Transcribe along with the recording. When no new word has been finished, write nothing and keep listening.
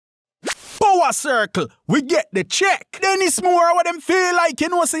star circle, we get the check. Then it's more what them feel like, you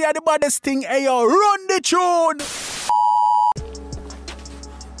know, say you're the baddest thing. Hey, yo, run the tune.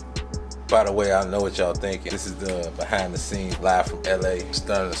 By the way, I know what y'all thinking. This is the behind the scenes live from LA.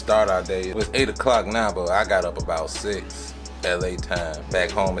 Starting to start our day. It was 8 o'clock now, but I got up about 6 LA time. Back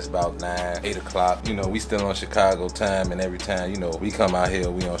home it's about 9, 8 o'clock. You know, we still on Chicago time, and every time, you know, we come out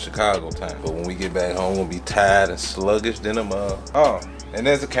here, we on Chicago time. But when we get back home, we'll be tired and sluggish than a mug. Oh, and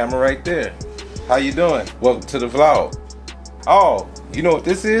there's a camera right there. How you doing? Welcome to the vlog. Oh, you know what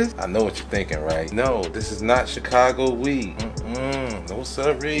this is? I know what you're thinking, right? No, this is not Chicago weed. No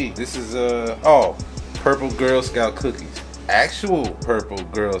siree. This is purple Girl Scout cookies. Actual purple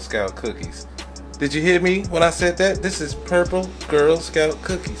Girl Scout cookies. Did you hear me when I said that? This is purple Girl Scout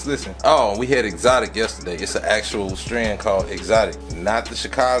cookies. Listen. Oh, we had Exotic yesterday. It's an actual strand called Exotic, not the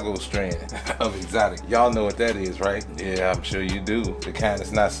Chicago strand of Exotic. Y'all know what that is, right? Yeah, I'm sure you do. The kind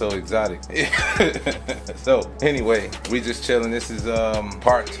that's not so exotic. So anyway, we just chilling. This is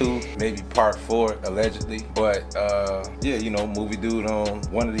part 2, maybe part 4 allegedly. But yeah, you know, movie dude on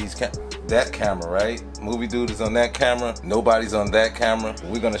one of these that camera, right? Movie dude is on that camera. Nobody's on that camera.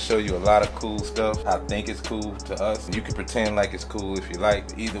 We're gonna show you a lot of cool stuff. I think it's cool to us. You can pretend like it's cool if you like.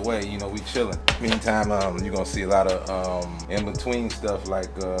 But either way, you know, we chilling. Meantime, you're gonna see a lot of in-between stuff, like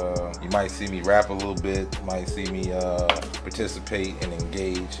you might see me rap a little bit. You might see me participate and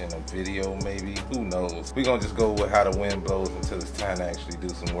engage in a video, maybe. Who knows? We're gonna just go with how the wind blows until it's time to actually do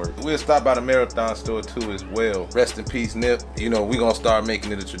some work. We'll stop by the Marathon store too as well. Rest in peace, Nip. You know, we're gonna start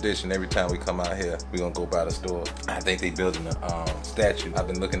making it a tradition every time we come out here. We're gonna go by the store. I think they building a statue. I've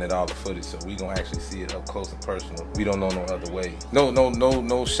been looking at all the footage, so we're gonna actually see it up close and personal. We don't know no other way.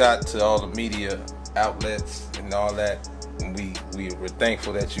 No shot to all the media outlets and all that. And we're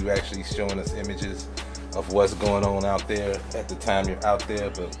thankful that you actually showing us images of what's going on out there at the time you're out there.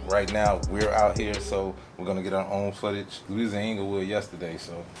 But right now we're out here, so we're gonna get our own footage. We was in Inglewood yesterday,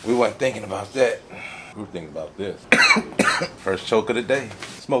 so we weren't thinking about that. We were thinking about this. First choke of the day.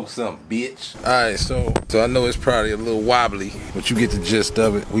 Smoke some, bitch. Alright, so I know it's probably a little wobbly, but you get the gist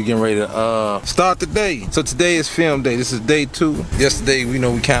of it. We getting ready to start the day. So today is film day. This is day 2. Yesterday, we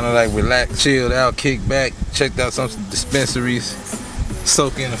kind of like relaxed, chilled out, kicked back, checked out some dispensaries,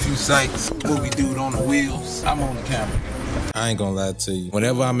 soak in a few sights. Movie dude on the wheels. I'm on the camera. I ain't gonna lie to you.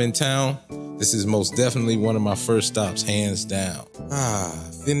 Whenever I'm in town, this is most definitely one of my first stops, hands down.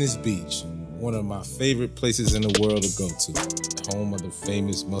 Venice Beach. One of my favorite places in the world to go to. Home of the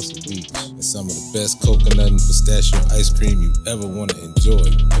famous Muscle Beach and some of the best coconut and pistachio ice cream you ever want to enjoy.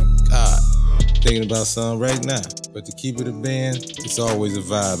 God, thinking about some right now. But to keep it a band, it's always a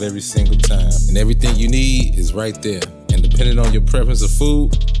vibe every single time. And everything you need is right there. And depending on your preference of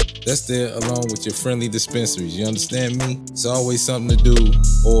food, that's there along with your friendly dispensaries. You understand me? It's always something to do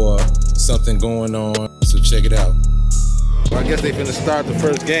or something going on. So check it out. Well, I guess they finna start the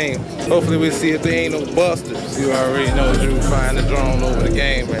first game. Hopefully we'll see if there ain't no busters. You already know Drew flying the drone over the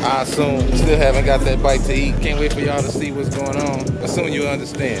game, but I assume still haven't got that bite to eat. Can't wait for y'all to see what's going on. But soon you'll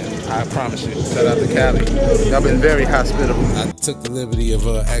understand. I promise you. Shout out to Cali. Y'all been very hospitable. I took the liberty of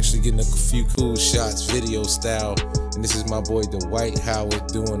actually getting a few cool shots, video style. And this is my boy Dwight Howard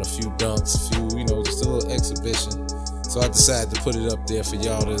doing a few dunks, just a little exhibition. So I decided to put it up there for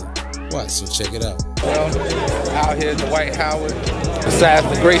y'all to watch, so check it out. Well, out here, Dwight Howard. Besides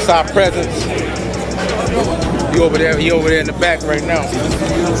the grace our presence, he over there in the back right now.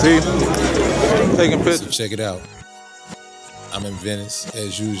 See? Taking pictures. So check it out. I'm in Venice,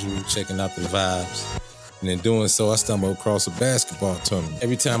 as usual, checking out the vibes. And in doing so, I stumble across a basketball tournament.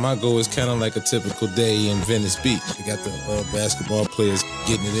 Every time I go, it's kind of like a typical day in Venice Beach. You got the basketball players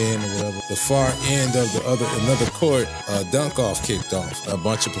getting it in or whatever. The far end of another court, dunk-off kicked off. A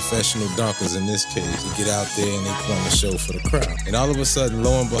bunch of professional dunkers in this case. They get out there and they put on a show for the crowd. And all of a sudden,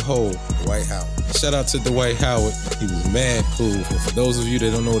 lo and behold, Dwight Howard. Shout out to Dwight Howard. He was mad cool. And for those of you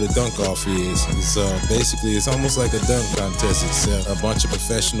that don't know what a dunk-off is, it's basically, it's almost like a dunk contest, except a bunch of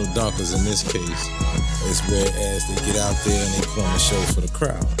professional dunkers in this case. It's whereas they get out there and they put on a show for the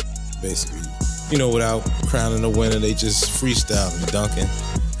crowd, basically. Without crowning the winner, they just freestyling, dunking,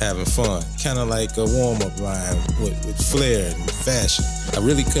 having fun. Kind of like a warm-up line with flair and fashion. I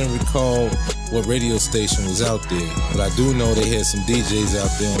really couldn't recall what radio station was out there, but I do know they had some DJs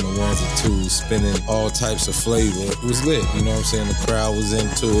out there on the ones and twos spinning all types of flavor. It was lit, you know what I'm saying? The crowd was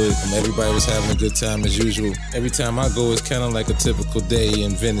into it, and everybody was having a good time as usual. Every time I go, it's kind of like a typical day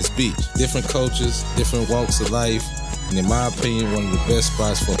in Venice Beach. Different cultures, different walks of life, and in my opinion, one of the best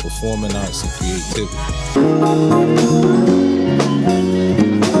spots for performing arts and creativity.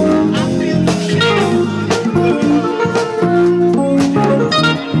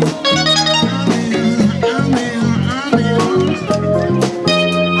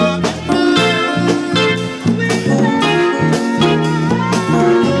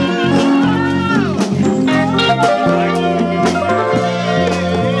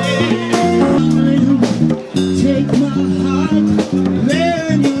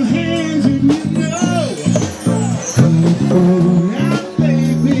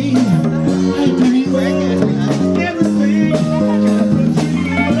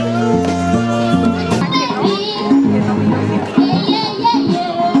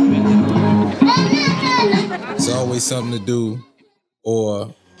 do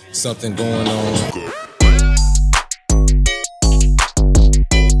or something going on.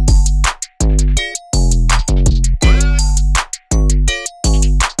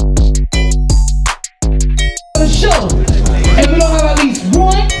 And we don't have at least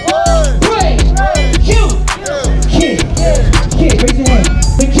one break. You, kid, raise your hand.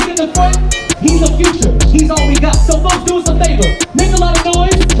 The kid in the front, he's the future. He's all we got. So folks, do us a favor. Make a lot of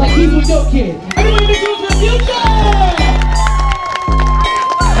noise like he's with your kid. Everybody make noise for the future.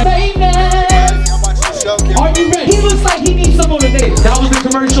 Famous. Are you ready? He looks like he needs some motivation. That was the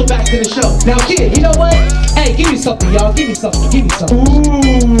commercial, back to the show. Now kid, you know what? Hey, give me something, y'all. Give me something. Give me something.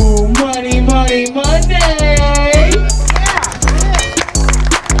 Ooh, money, money, money.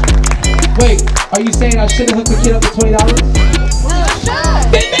 Wait, are you saying I shouldn't hook the kid up for $20?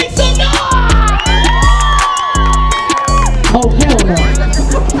 Then make some noise! Oh, hell no.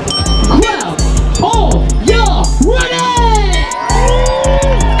 Crowd, all y'all ready?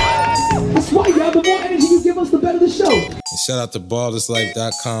 That's why, y'all. The more energy you give us, the better the show. And shout out to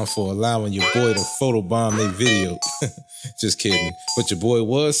balderslife.com for allowing your boy to photobomb their video. Just kidding. But your boy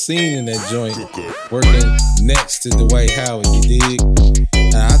was seen in that joint working next to Dwight Howard, you dig?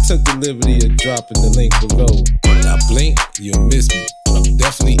 Now, I took the liberty of dropping the link below. Now, blink, you'll miss me, but I'm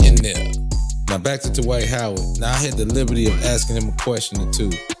definitely in there. Now, back to Dwight Howard. Now, I had the liberty of asking him a question or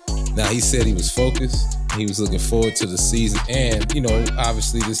two. Now, he said he was focused. He was looking forward to the season. And, you know,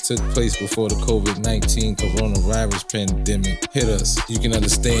 obviously this took place before the COVID-19 coronavirus pandemic hit us. You can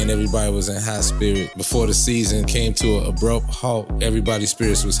understand everybody was in high spirit. Before the season came to an abrupt halt, everybody's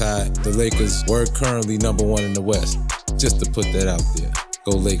spirits was high. The Lakers were currently #1 in the West. Just to put that out there.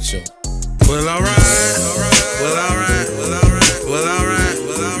 Go Lake Show. Well, all right. Well, all right. Well, all right. Well, all right.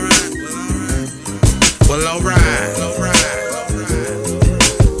 Well, all right. Well, all right. All right.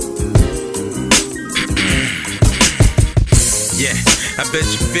 Yeah, I bet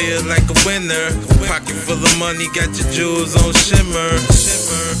you feel like a winner. Pocket full of money, got your jewels on shimmer.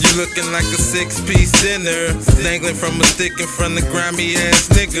 You looking like a 6-piece dinner, dangling from a stick in front of grimy ass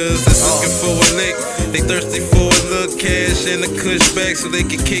niggas that's looking for a lick. They thirsty for a little cash and a cush back so they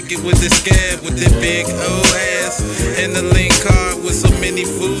can kick it with the scab with their big old ass. And the link card with so many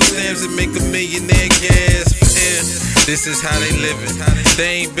food stamps that make a millionaire gasp. Yeah. This is how they living.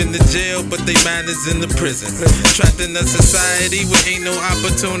 They ain't been to jail, but they mind is in the prison. Trapped in a society where ain't no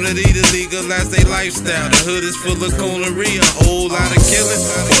opportunity to legalize their lifestyle. The hood is full of coonery, a whole lot of killing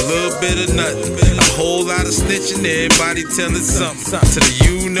for a little bit of nothing. A whole lot of snitching, everybody telling something to the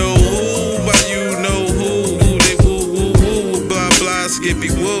you know who, by you know who, they woo woo woo, blah blah, skippy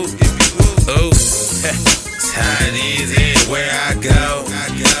woo. Oh, it's how it is everywhere I go.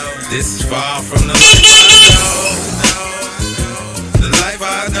 This is far from the life I know. The life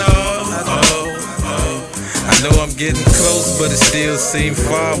I know. I know I'm getting close, but it still seems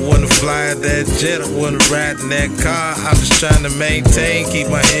far. Wanna fly that jet, I wanna ride in that car. I'm just trying to maintain, keep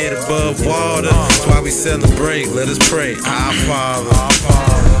my head above water. That's why we celebrate, let us pray. Our Father.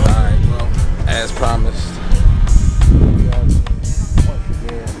 Alright, well, as promised, once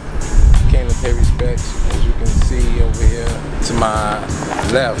again, came to pay respects. As you can see over here to my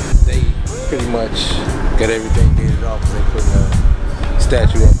left, they pretty much got everything gated off. They put a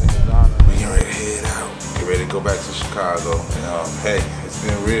statue up in his honor. We getting ready to head out. Get ready to go back to Chicago. And, hey, it's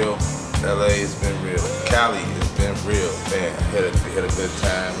been real. LA, it's been real. Cali, it's been real. Man, had a good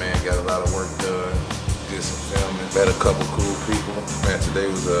time, man. Got a lot of work done. Did some filming. Met a couple cool people. Man, today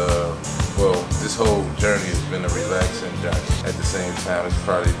was well, this whole journey has been a relaxing journey. At the same time, it's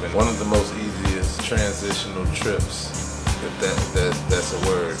probably been one of the most easiest transitional trips, if that's a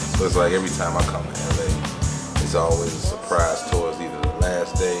word. So it's like every time I come to LA, it's always a surprise towards either the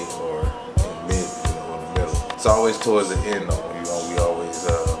last day or in the middle. It's always towards the end though. You know, we always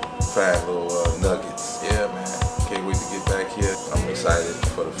find little nuggets. Yeah, man. Can't wait to get back here. I'm excited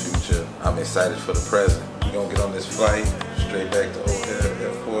for the future. I'm excited for the present. We're gonna get on this flight straight back to O'Hare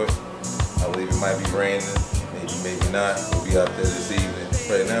Airport. I believe it might be raining, maybe not. We'll be out there this evening.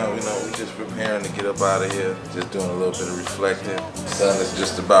 Right now, you know, we're just preparing to get up out of here. Just doing a little bit of reflecting. The sun is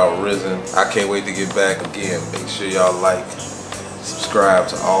just about risen. I can't wait to get back again. Make sure y'all like, subscribe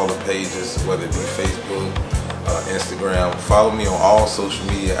to all the pages, whether it be Facebook, Instagram. Follow me on all social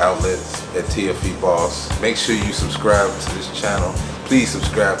media outlets at tfeboss. Make sure you subscribe to this channel. Please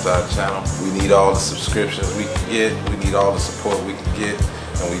subscribe to our channel. We need all the subscriptions we can get. We need all the support we can get.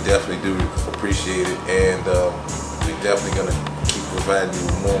 And we definitely do appreciate it. And we're definitely gonna keep providing you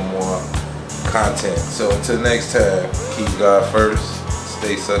more and more content. So until next time, keep God first,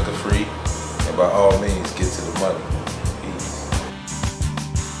 stay sucker free, and by all means, get to the money.